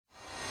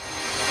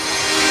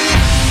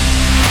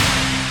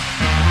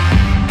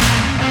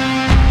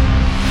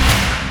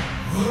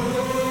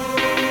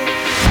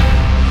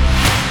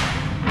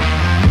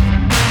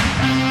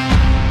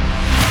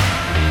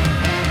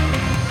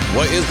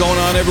is going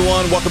on,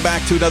 everyone? Welcome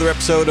back to another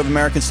episode of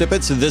American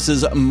Snippets. This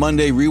is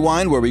Monday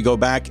Rewind, where we go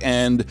back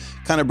and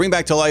kind of bring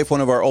back to life one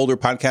of our older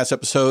podcast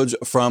episodes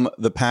from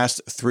the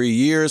past 3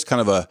 years,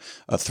 kind of a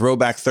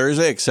throwback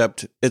Thursday,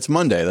 except it's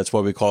Monday. That's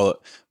why we call it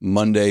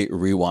Monday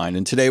Rewind.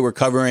 And today we're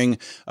covering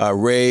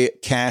Ray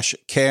Cash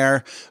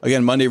Care.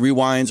 Again, Monday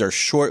Rewinds are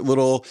short,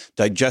 little,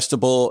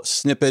 digestible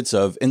snippets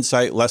of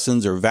insight,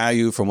 lessons, or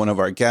value from one of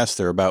our guests.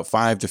 They're about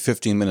 5 to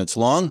 15 minutes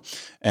long.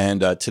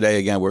 And today,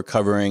 again, we're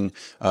covering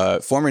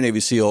former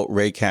Navy SEAL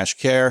Ray Cash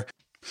Care.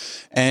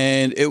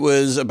 And it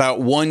was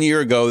about 1 year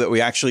ago that we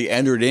actually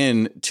entered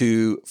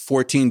into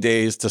 14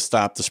 days to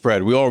stop the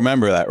spread. We all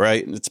remember that,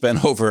 right? It's been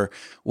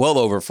well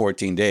over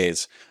 14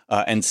 days.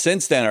 And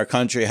since then, our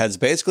country has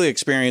basically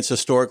experienced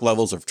historic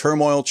levels of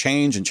turmoil,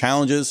 change, and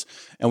challenges.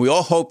 And we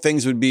all hope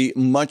things would be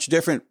much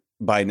different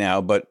by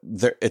now, but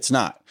it's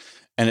not.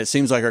 And it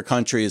seems like our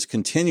country is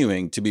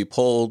continuing to be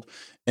pulled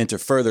into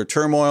further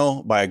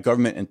turmoil by a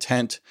government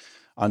intent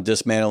on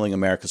dismantling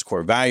America's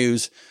core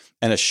values,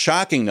 and a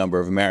shocking number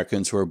of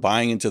Americans who are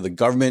buying into the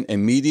government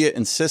and media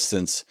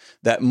insistence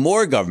that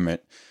more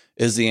government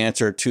is the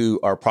answer to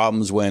our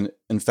problems when,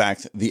 in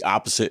fact, the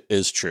opposite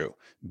is true.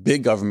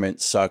 Big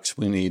government sucks.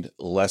 We need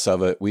less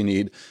of it. We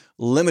need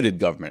limited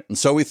government. And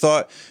so we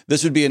thought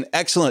this would be an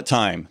excellent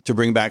time to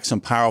bring back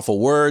some powerful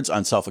words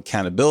on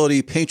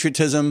self-accountability,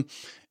 patriotism,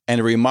 and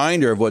a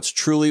reminder of what's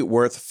truly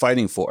worth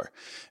fighting for.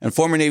 And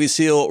former Navy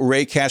SEAL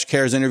Ray Cash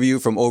Care's interview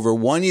from over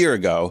 1 year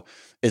ago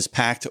is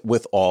packed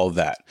with all of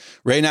that.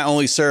 Ray not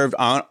only served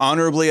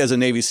honorably as a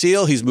Navy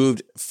SEAL, he's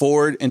moved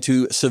forward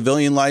into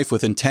civilian life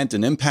with intent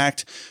and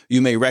impact.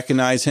 You may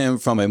recognize him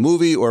from a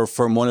movie or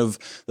from one of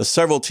the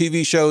several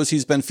TV shows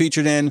he's been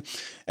featured in.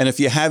 And if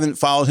you haven't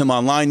followed him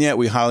online yet,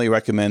 we highly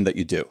recommend that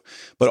you do.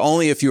 But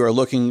only if you are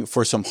looking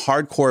for some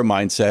hardcore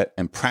mindset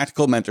and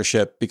practical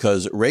mentorship,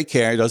 because Ray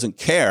Care doesn't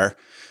care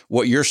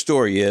what your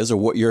story is or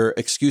what your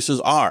excuses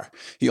are.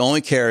 He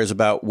only cares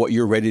about what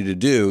you're ready to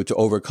do to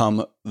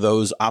overcome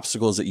those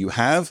obstacles that you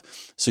have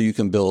so you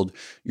can build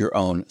your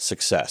own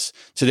success.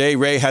 Today,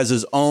 Ray has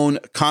his own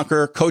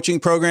Conquer coaching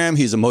program.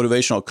 He's a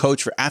motivational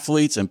coach for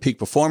athletes and peak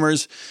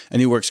performers, and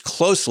he works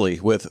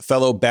closely with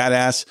fellow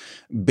badass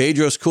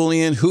Bedros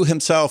Keuilian, who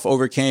himself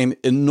overcame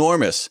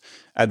enormous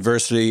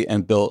adversity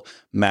and built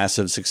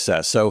massive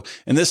success. So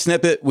in this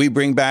snippet, we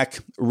bring back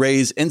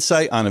Ray's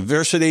insight on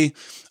adversity,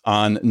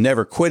 on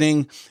never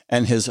quitting,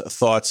 and his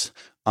thoughts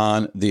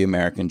on the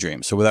American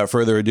dream. So without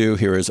further ado,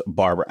 here is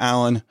Barbara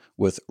Allen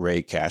with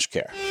Ray Cash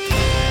Care.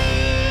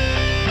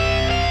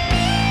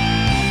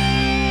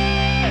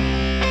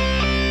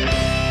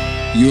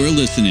 You're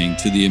listening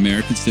to the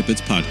American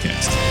Snippets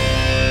podcast.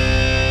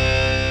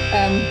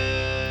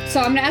 So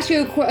I'm going to ask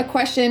you a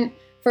question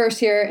first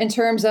here in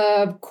terms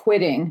of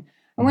quitting.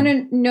 I want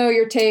to know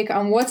your take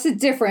on what's the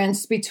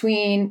difference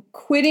between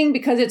quitting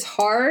because it's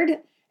hard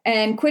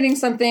and quitting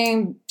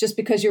something just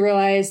because you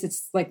realize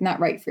it's like not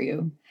right for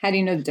you. How do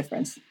you know the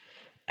difference?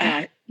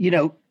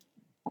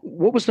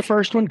 What was the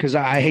first one? Because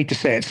I hate to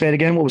say it. Say it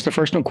again. What was the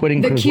first one?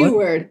 Quitting. The Q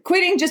word.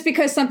 Quitting just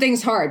because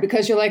something's hard,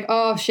 because you're like,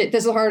 oh shit,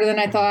 this is harder than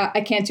I thought.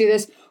 I can't do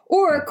this.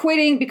 Or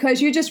quitting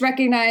because you just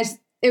recognize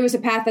it was a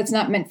path that's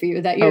not meant for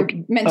you, that you're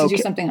meant to do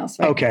something else.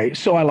 Right? Okay.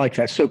 So I like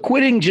that. So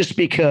quitting just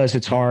because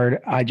it's hard,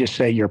 I just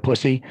say you're a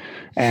pussy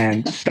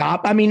and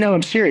stop. I mean, no,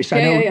 I'm serious.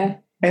 I know. Yeah.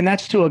 And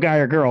that's to a guy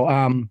or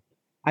girl.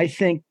 I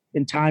think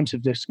in times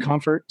of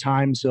discomfort,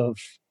 times of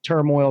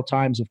turmoil,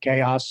 times of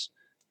chaos,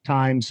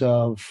 times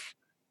of,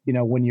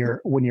 when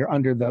you're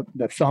under the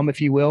thumb,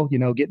 if you will,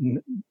 getting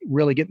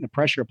the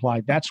pressure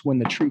applied, that's when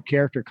the true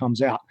character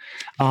comes out.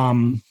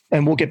 And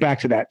we'll get back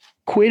to that.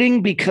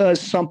 Quitting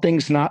because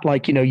something's not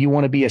like, you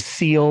want to be a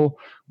SEAL,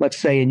 let's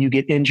say, and you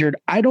get injured.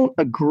 I don't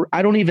agree.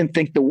 I don't even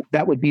think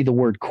that would be the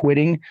word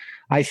quitting.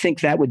 I think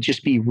that would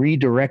just be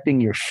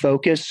redirecting your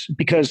focus,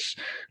 because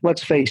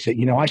let's face it,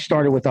 I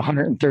started with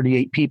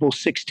 138 people,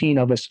 16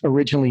 of us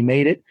originally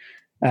made it.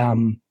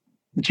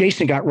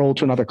 Jason got rolled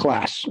to another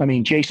class. I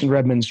mean, Jason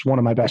Redmond's one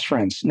of my best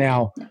friends.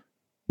 Now,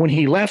 when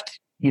he left,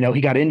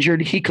 he got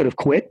injured. He could have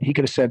quit. He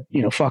could have said,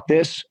 fuck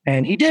this.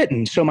 And he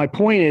didn't. So my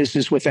point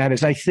is with that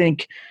is I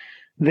think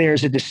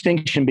there's a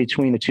distinction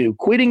between the two.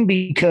 Quitting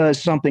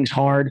because something's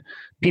hard,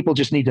 people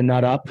just need to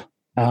nut up.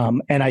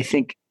 And I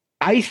think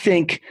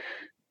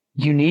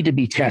you need to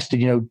be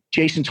tested.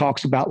 Jason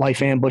talks about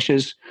life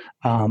ambushes,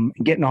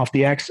 getting off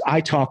the X.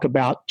 I talk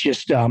about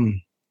just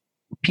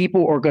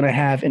people are going to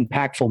have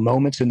impactful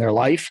moments in their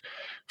life,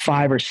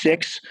 5 or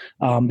 6.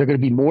 They're going to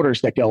be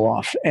mortars that go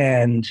off,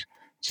 and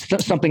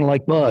something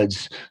like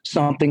buds,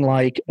 something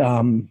like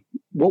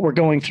what we're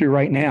going through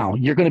right now.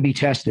 You're going to be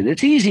tested.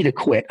 It's easy to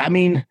quit. I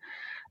mean,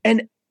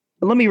 and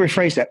let me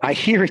rephrase that. I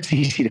hear it's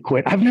easy to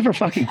quit. I've never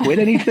fucking quit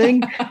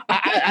anything.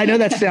 I know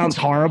that sounds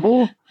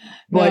horrible,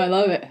 but no, I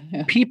love it.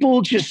 Yeah.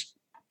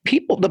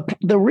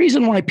 The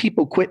reason why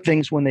people quit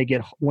things when they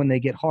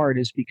get hard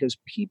is because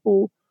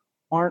people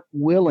aren't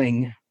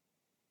willing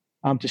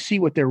to see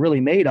what they're really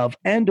made of,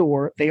 and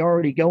or they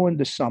already go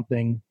into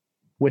something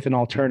with an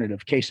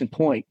alternative. Case in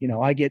point,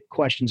 I get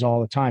questions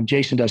all the time.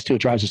 Jason does too.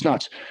 It drives us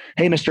nuts.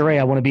 Hey, Mr. Ray,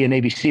 I want to be a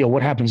Navy SEAL.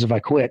 What happens if I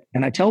quit?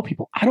 And I tell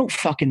people, I don't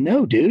fucking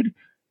know, dude.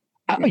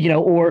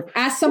 Or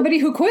ask somebody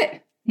who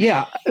quit.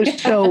 Yeah.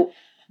 So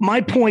my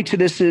point to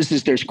this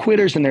is there's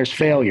quitters and there's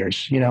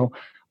failures.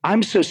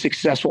 I'm so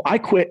successful. I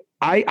quit.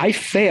 I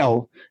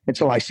fail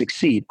until I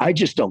succeed. I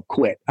just don't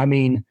quit. I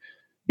mean,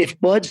 if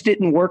buds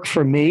didn't work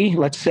for me,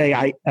 let's say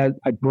I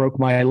broke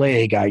my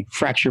leg, I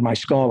fractured my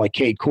skull like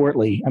Cade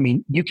Courtley. I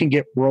mean, you can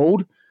get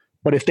rolled,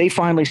 but if they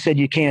finally said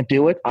you can't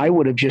do it, I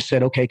would have just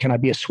said, okay, can I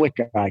be a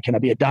SWIC guy? Can I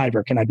be a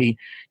diver?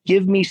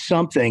 Give me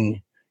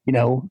something,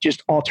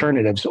 just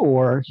alternatives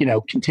or,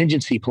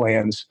 contingency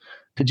plans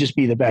to just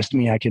be the best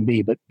me I can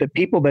be. But the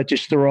people that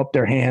just throw up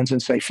their hands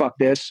and say, fuck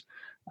this,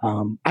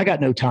 I got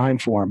no time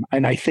for them.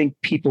 And I think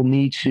people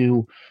need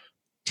to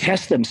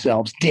test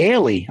themselves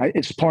daily.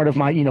 It's part of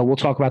my, we'll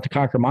talk about the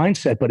Conquer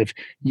mindset, but if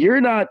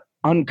you're not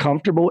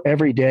uncomfortable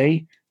every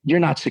day, you're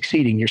not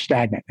succeeding, you're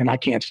stagnant. And I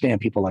can't stand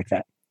people like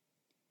that.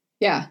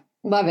 Yeah.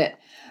 Love it.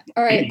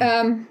 All right.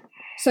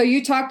 So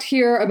you talked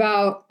here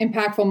about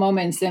impactful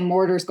moments and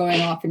mortars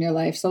going off in your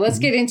life. So let's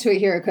get into it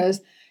here,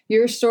 because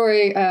your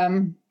story,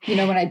 when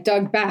I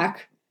dug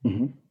back,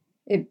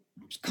 it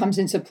comes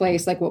into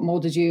place, like what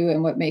molded you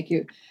and what make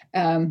you.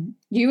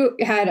 You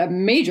had a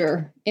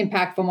major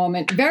impactful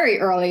moment very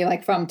early,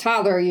 like from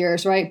toddler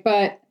years, right?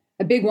 But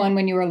a big one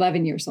when you were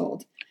 11 years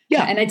old.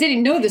 Yeah. And I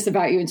didn't know this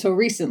about you until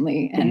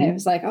recently. And it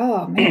was like,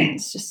 oh man, it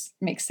just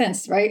makes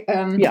sense, right?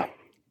 Yeah.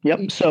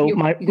 Yep. So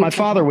my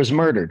father was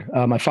murdered.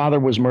 My father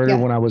was murdered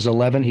when I was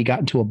 11. He got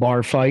into a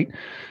bar fight.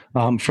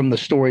 From the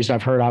stories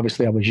I've heard,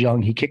 obviously I was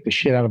young. He kicked the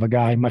shit out of a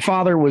guy. My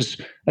father was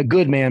a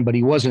good man, but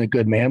he wasn't a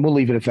good man. We'll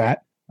leave it at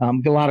that.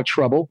 Got a lot of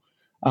trouble.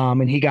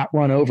 And he got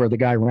run over. The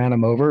guy ran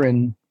him over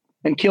and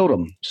killed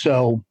him.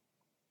 So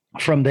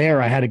from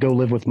there, I had to go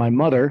live with my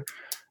mother,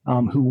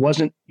 who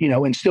wasn't,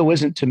 and still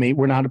isn't to me.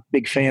 We're not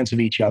big fans of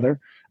each other.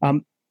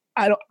 I'm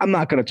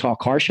not going to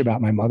talk harsh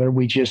about my mother.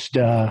 We just,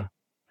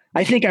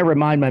 I think I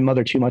remind my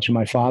mother too much of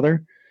my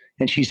father,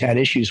 and she's had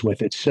issues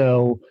with it.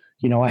 So,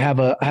 I have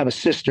a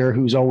sister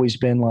who's always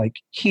been like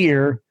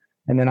here,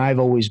 and then I've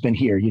always been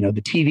here.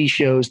 The TV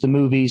shows, the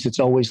movies, it's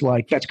always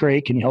like, that's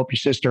great. Can you help your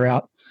sister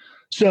out?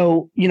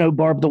 So,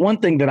 Barb, the one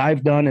thing that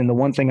I've done and the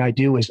one thing I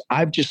do is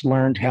I've just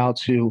learned how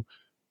to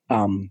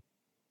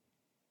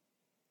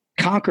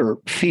conquer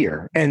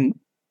fear and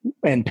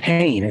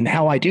pain. And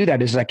how I do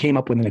that is I came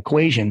up with an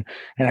equation,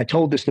 and I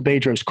told this to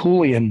Bedros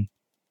Keuilian.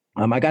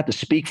 I got to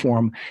speak for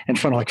him in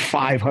front of like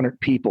 500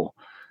 people.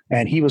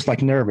 And he was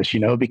like nervous,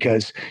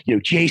 because,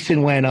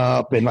 Jason went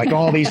up and like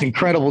all these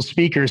incredible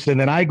speakers. And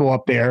then I go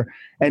up there,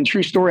 and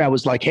true story, I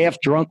was like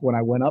half drunk when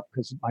I went up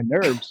because of my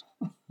nerves.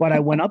 But I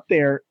went up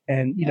there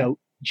and,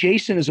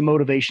 Jason is a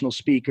motivational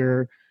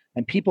speaker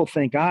and people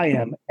think I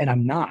am, and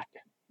I'm not.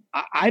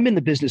 I'm in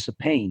the business of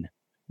pain.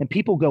 And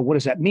people go, what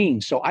does that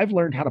mean? So I've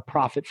learned how to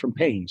profit from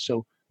pain.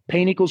 So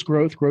pain equals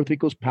growth, growth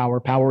equals power,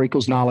 power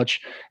equals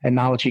knowledge, and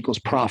knowledge equals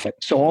profit.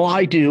 So all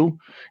I do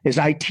is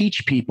I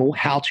teach people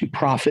how to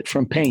profit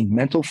from pain: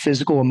 mental,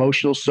 physical,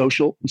 emotional,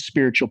 social, and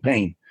spiritual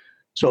pain.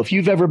 So if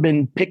you've ever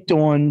been picked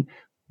on,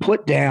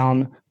 put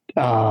down,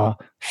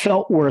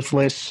 felt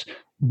worthless,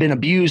 been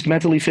abused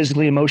mentally,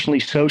 physically, emotionally,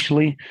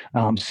 socially,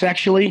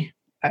 sexually,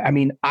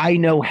 I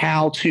know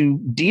how to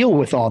deal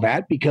with all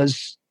that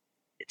because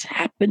it's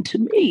happened to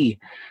me.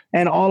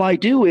 And all I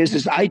do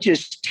is I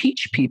just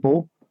teach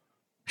people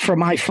for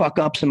my fuck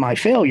ups and my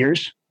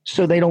failures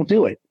so they don't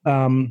do it.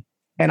 And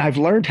I've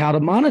learned how to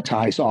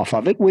monetize off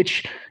of it,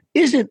 which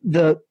isn't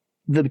the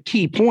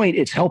key point.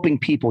 It's helping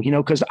people,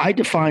 because I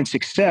define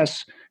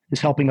success as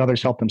helping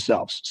others help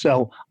themselves.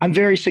 So I'm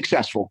very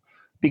successful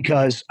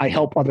because I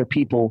help other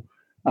people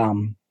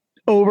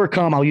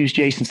overcome. I'll use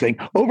Jason's thing,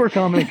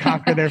 overcome and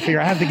conquer their fear.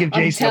 I have to give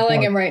Jason. I'm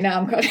telling him right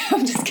now.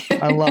 I'm just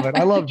kidding. I love it.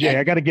 I love Jay.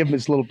 I got to give him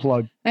this little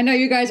plug. I know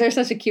you guys are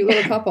such a cute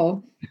little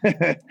couple.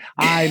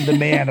 I'm the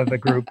man of the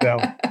group, though.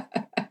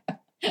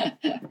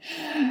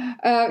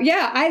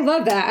 Yeah, I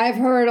love that. I've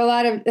heard a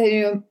lot of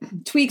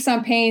tweaks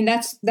on pain.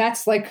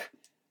 That's like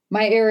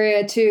my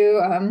area too.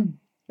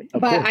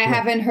 I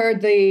haven't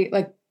heard the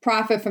like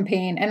profit from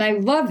pain, and I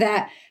love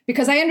that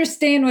because I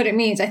understand what it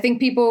means. I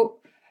think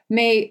people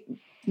may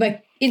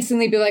like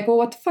instantly be like, well,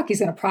 what the fuck? He's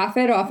going to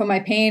profit off of my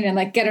pain and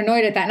like get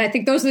annoyed at that. And I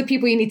think those are the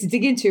people you need to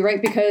dig into,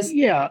 right? Because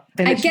and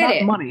it's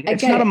not money.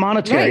 It's not a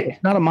monetary,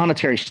 it's not a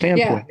monetary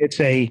standpoint.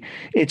 Yeah.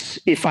 It's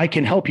if I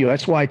can help you.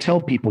 That's why I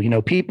tell people,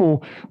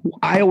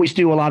 I always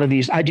do a lot of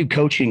these. I do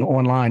coaching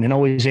online and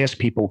always ask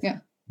people,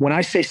 when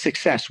I say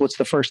success, what's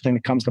the first thing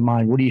that comes to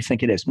mind? What do you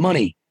think it is?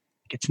 Money.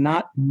 It's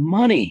not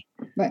money.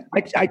 Right.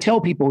 I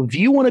tell people, if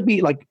you want to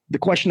be like, the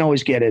question I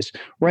always get is,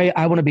 Ray,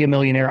 I want to be a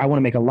millionaire. I want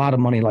to make a lot of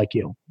money like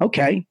you.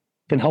 Okay.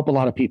 Then help a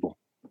lot of people.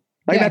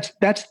 Like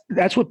that's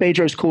what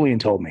Bedros Keuilian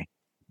told me.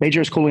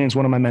 Bedros Keuilian is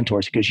one of my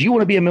mentors. He goes, you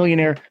want to be a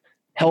millionaire,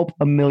 help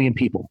a million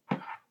people.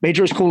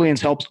 Bedros Keuilian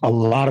helps a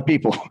lot of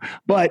people,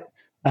 but,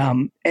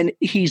 and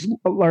he's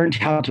learned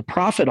how to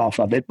profit off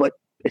of it. But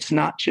it's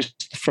not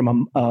just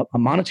from a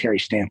monetary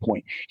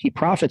standpoint. He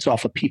profits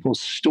off of people's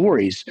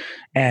stories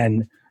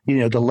and,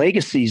 the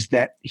legacies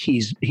that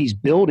he's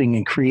building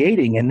and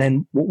creating. And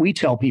then what we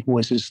tell people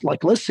is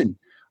like, listen,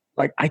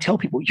 like I tell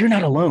people, you're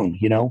not alone.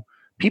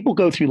 People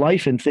go through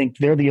life and think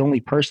they're the only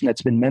person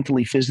that's been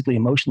mentally, physically,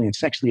 emotionally, and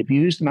sexually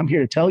abused. And I'm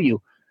here to tell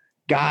you,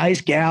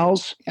 guys,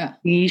 gals,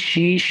 he,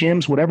 she,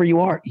 shims, whatever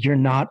you are, you're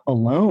not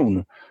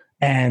alone.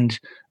 And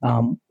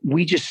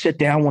we just sit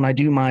down when I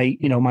do my,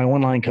 my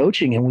online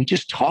coaching, and we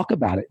just talk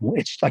about it.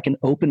 It's like an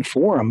open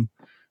forum.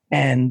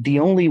 And the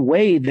only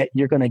way that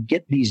you're going to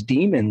get these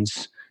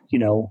demons,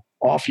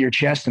 off your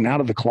chest and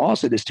out of the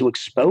closet is to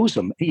expose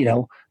them.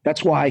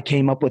 That's why I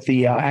came up with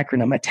the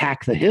acronym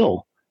Attack the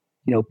Hill.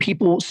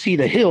 People see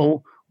the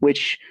hill,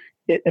 which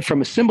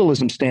from a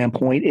symbolism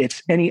standpoint,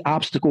 it's any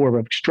obstacle or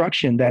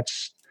obstruction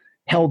that's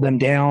held them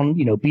down,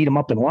 beat them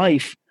up in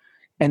life.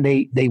 And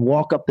they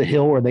walk up the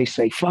hill, or they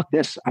say, fuck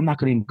this, I'm not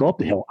going to even go up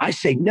the hill. I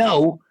say,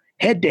 no,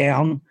 head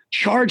down,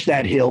 charge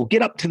that hill,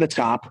 get up to the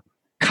top,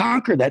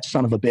 conquer that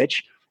son of a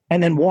bitch,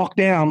 and then walk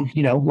down,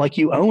 like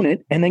you own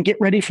it, and then get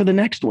ready for the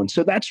next one.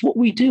 So that's what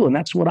we do, and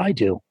that's what I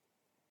do.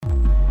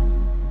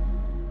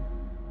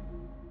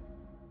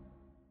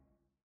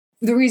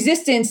 The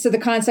resistance to the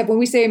concept, when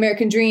we say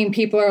American dream,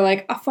 people are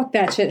like, oh, fuck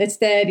that shit, it's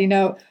dead,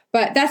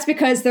 But that's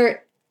because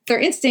their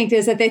instinct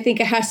is that they think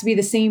it has to be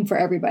the same for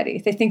everybody.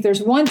 They think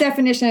there's one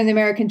definition of the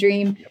American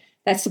dream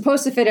that's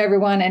supposed to fit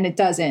everyone, and it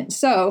doesn't.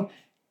 So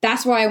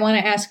that's why I want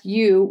to ask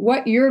you,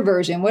 what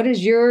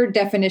is your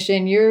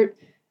definition, your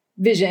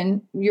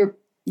vision, your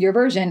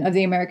version of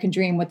the American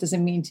dream? What does it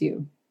mean to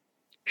you?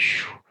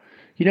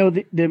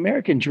 The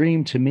American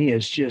dream to me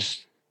is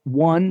just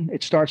one.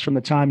 It starts from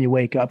the time you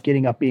wake up,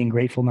 getting up, being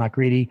grateful, not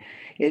greedy.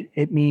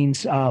 It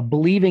means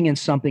believing in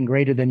something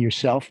greater than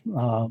yourself.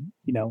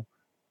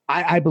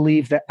 I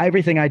believe that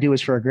everything I do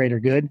is for a greater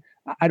good.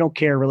 I don't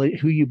care really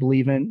who you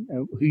believe in,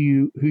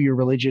 who you're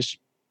religious,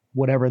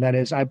 whatever that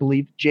is. I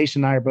believe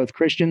Jason and I are both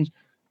Christians.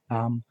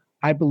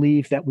 I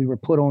believe that we were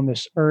put on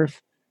this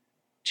earth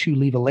to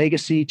leave a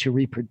legacy, to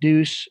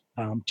reproduce,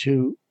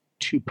 to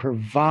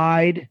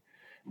provide,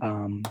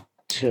 God,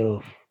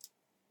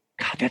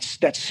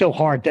 that's so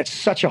hard. That's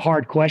such a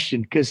hard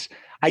question because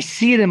I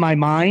see it in my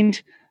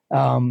mind.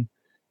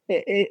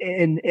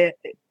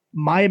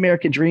 My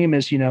American dream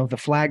is, the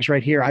flag's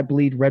right here. I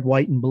bleed red,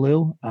 white, and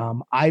blue.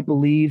 I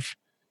believe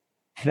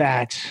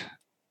that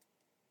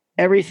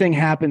everything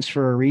happens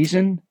for a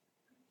reason.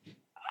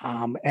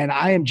 And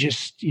I am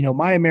just,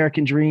 my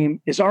American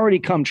dream is already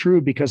come true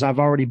because I've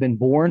already been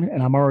born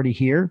and I'm already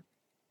here.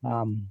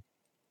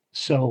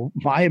 So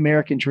my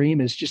American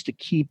dream is just to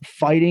keep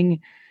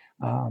fighting,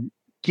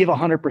 give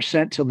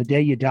 100% till the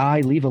day you die,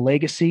 leave a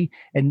legacy,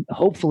 and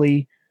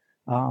hopefully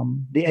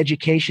the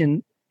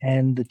education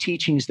and the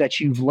teachings that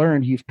you've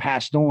learned, you've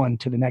passed on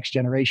to the next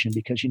generation,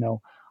 because,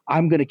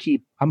 I'm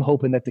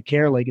hoping that the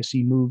care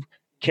legacy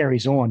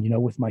carries on,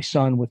 with my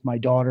son, with my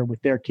daughter,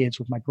 with their kids,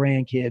 with my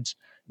grandkids.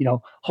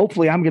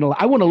 Hopefully I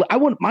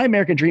want my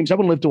American dreams. I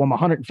want to live till I'm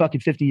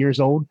 150 years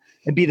old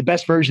and be the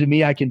best version of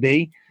me I can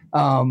be.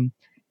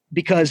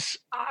 Because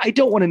I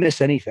don't want to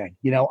miss anything.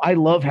 I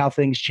love how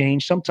things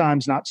change,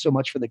 sometimes not so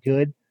much for the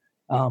good.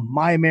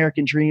 My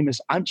American dream is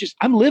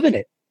I'm living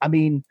it. I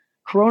mean,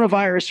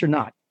 coronavirus or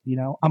not,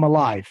 I'm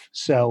alive.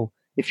 So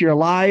if you're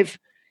alive,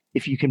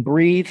 if you can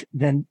breathe,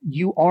 then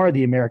you are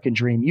the American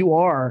dream. You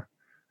are,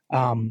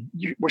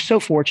 we're so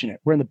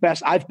fortunate. We're in the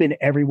best. I've been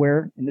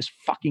everywhere in this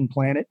fucking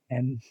planet.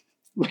 And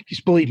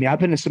just believe me, I've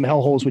been in some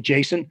hellholes with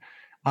Jason.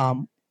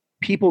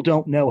 People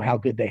don't know how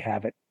good they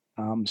have it.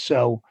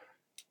 So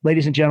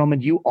ladies and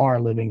gentlemen, you are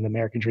living the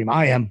American dream.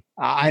 I am.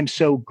 I'm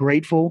so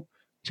grateful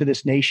to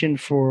this nation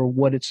for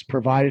what it's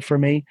provided for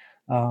me.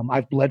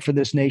 I've bled for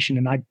this nation,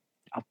 and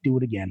I'll do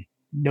it again.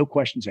 No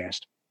questions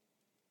asked.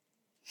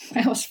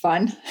 That was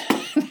fun.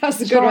 That was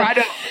a good one.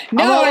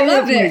 I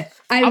love it.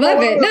 I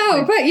love it.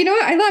 No, but you know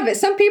what? I love it.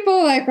 Some people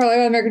are like,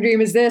 the American dream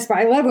is this, but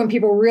I love when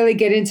people really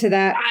get into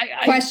that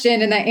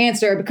question and that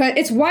answer, because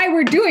it's why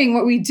we're doing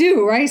what we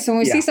do, right? So when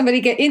we see somebody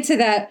get into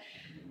that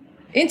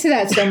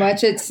so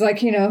much, it's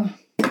like,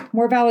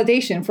 more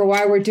validation for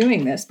why we're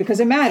doing this, because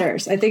it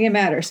matters. I think it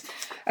matters.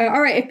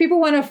 All right. If people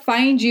want to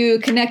find you,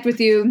 connect with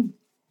you,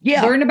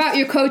 learn about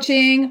your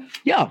coaching,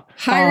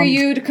 hire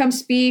you to come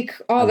speak,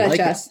 all that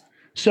jazz.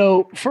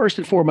 So first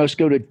and foremost,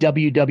 go to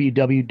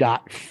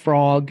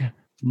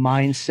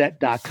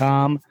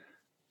www.frogmindset.com.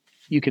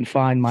 You can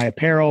find my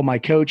apparel, my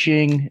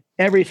coaching,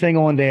 everything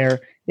on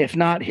there. If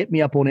not, hit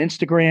me up on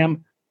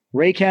Instagram,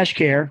 Ray Cash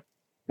Care.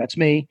 That's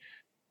me.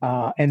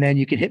 And then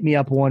you can hit me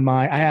up on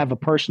I have a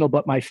personal,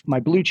 but my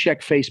blue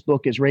check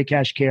Facebook is Ray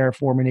Cash Care,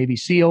 former Navy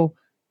SEAL.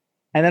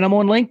 And then I'm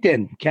on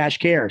LinkedIn, Cash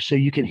Care. So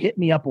you can hit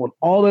me up on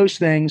all those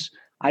things.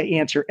 I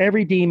answer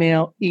every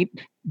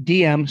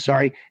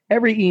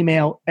every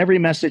email, every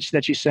message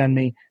that you send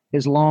me,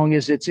 as long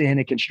as it's in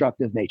a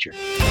constructive nature.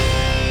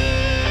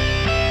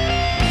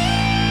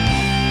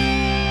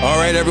 All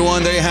right,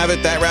 everyone, there you have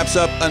it. That wraps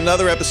up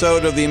another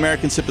episode of the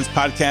American Sip Its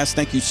podcast.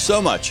 Thank you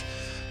so much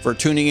for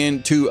tuning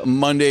in to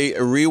Monday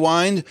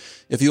Rewind.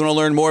 If you want to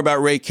learn more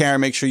about Ray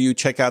Karen, make sure you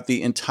check out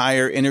the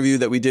entire interview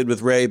that we did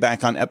with Ray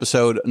back on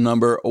episode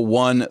number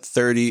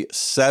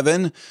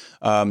 137.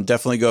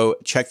 Definitely go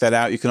check that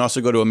out. You can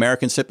also go to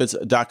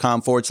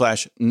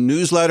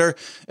americansnippets.com/newsletter.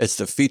 It's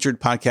the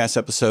featured podcast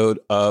episode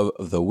of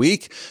the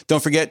week.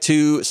 Don't forget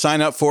to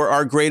sign up for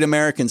our Great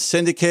American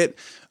Syndicate.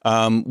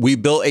 We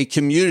built a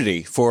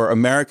community for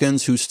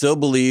Americans who still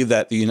believe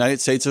that the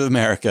United States of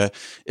America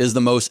is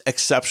the most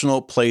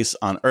exceptional place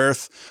on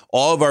earth.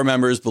 All of our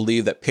members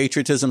believe that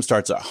patriotism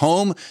starts at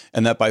home,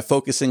 and that by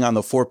focusing on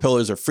the 4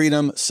 pillars of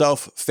freedom,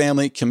 self,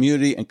 family,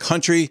 community, and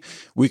country,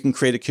 we can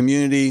create a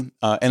community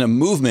and a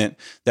movement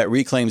that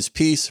reclaims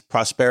peace,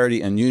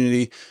 prosperity, and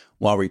unity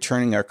while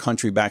returning our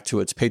country back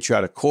to its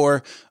patriotic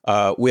core.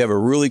 We have a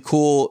really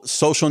cool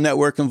social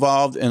network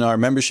involved in our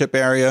membership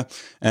area,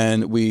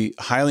 and we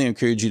highly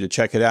encourage you to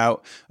check it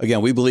out.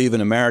 Again, we believe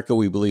in America.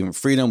 We believe in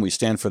freedom. We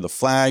stand for the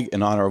flag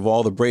in honor of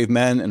all the brave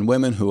men and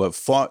women who have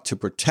fought to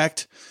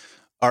protect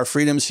our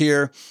freedoms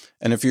here.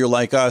 And if you're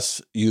like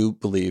us, you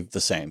believe the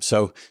same.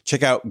 So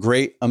check out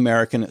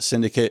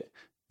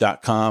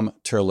greatamericansyndicate.com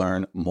to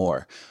learn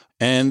more.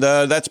 And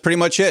that's pretty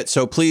much it.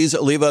 So please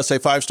leave us a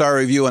 5-star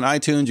review on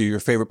iTunes or your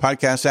favorite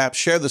podcast app.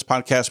 Share this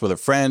podcast with a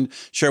friend.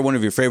 Share one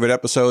of your favorite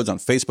episodes on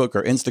Facebook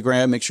or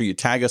Instagram. Make sure you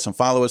tag us and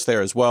follow us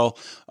there as well.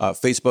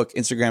 Facebook,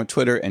 Instagram,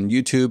 Twitter, and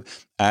YouTube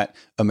at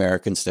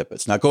American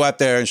Snippets. Now go out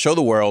there and show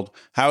the world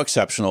how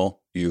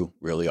exceptional you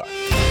really are.